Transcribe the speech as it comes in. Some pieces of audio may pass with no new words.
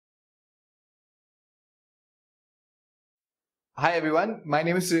Hi everyone, my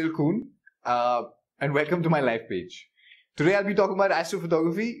name is Cyril Kuhn and welcome to my life page. Today I'll be talking about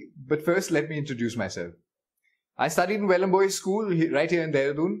astrophotography, but first let me introduce myself. I studied in Welland Boys School right here in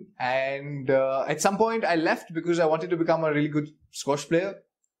Dehradun, and at some point I left because I wanted to become a really good squash player.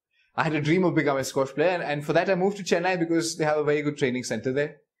 I had a dream of becoming a squash player, and for that I moved to Chennai because they have a very good training center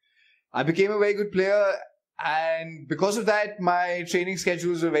there. I became a very good player, and because of that, my training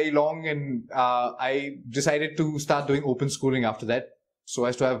schedules were very long, and I decided to start doing open schooling after that, so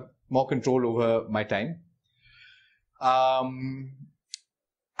as to have more control over my time.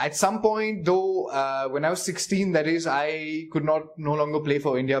 At some point, though, when I was 16, that is, I could no longer play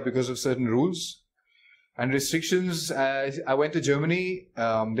for India because of certain rules and restrictions. I went to Germany.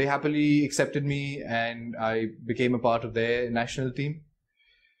 They happily accepted me, and I became a part of their national team.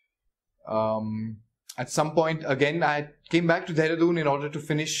 At some point, again, I came back to Dehradun in order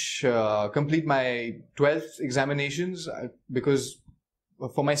to complete my 12th examinations, because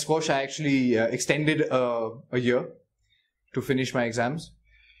for my squash, I actually extended a year to finish my exams.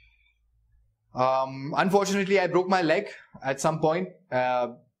 Unfortunately, I broke my leg at some point.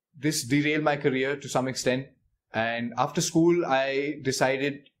 This derailed my career to some extent. And after school, I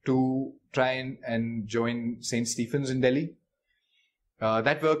decided to try and join St. Stephen's in Delhi.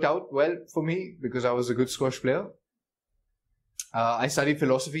 That worked out well for me because I was a good squash player. I studied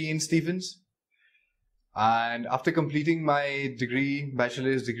philosophy in Stephens. And after completing my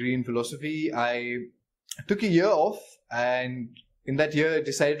bachelor's degree in philosophy, I took a year off, and in that year I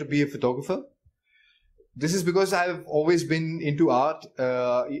decided to be a photographer. This is because I've always been into art.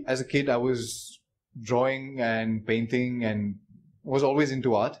 As a kid, I was drawing and painting and was always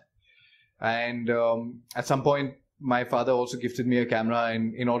into art. And at some point, my father also gifted me a camera,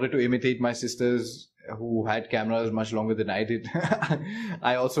 and in order to imitate my sisters who had cameras much longer than I did,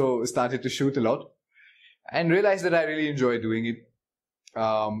 I also started to shoot a lot and realized that I really enjoy doing it.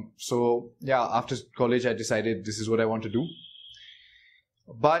 So yeah, after college, I decided this is what I want to do.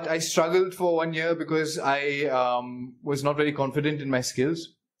 But I struggled for 1 year because I was not very confident in my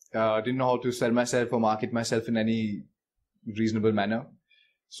skills. Didn't know how to sell myself or market myself in any reasonable manner.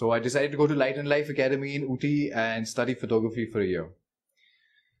 So I decided to go to Light and Life Academy in Ooty and study photography for a year.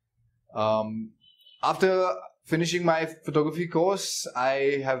 After finishing my photography course,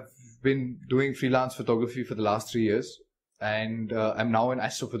 I have been doing freelance photography for the last 3 years. And I'm now an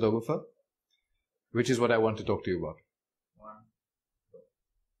astrophotographer, which is what I want to talk to you about.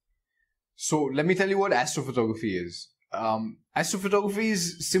 So let me tell you what astrophotography is. Astrophotography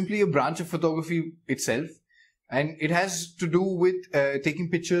is simply a branch of photography itself. And it has to do with taking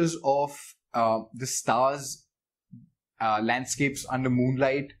pictures of the stars, landscapes under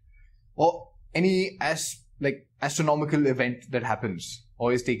moonlight, or any astronomical event that happens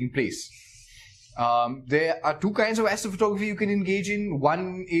or is taking place. There are two kinds of astrophotography you can engage in.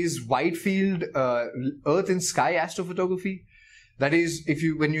 One is wide field earth and sky astrophotography. That is,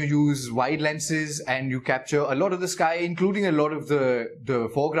 when you use wide lenses and you capture a lot of the sky, including a lot of the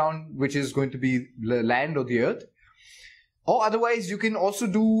foreground, which is going to be the land or the earth. Or otherwise, you can also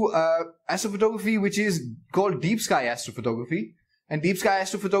do astrophotography, which is called deep sky astrophotography. And deep sky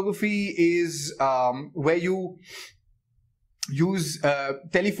astrophotography is where you use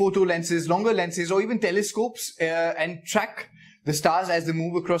telephoto lenses, longer lenses, or even telescopes, and track the stars as they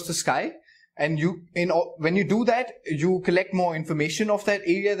move across the sky. And when you do that, you collect more information of that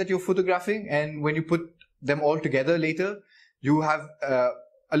area that you're photographing. And when you put them all together later, you have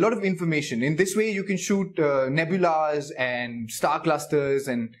a lot of information. In this way, you can shoot nebulas and star clusters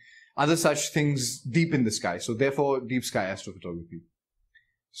and other such things deep in the sky. So therefore, deep sky astrophotography.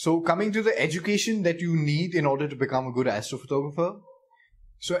 So coming to the education that you need in order to become a good astrophotographer.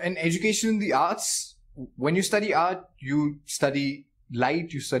 So an education in the arts, when you study art, you study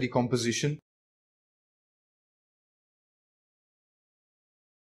light, you study composition.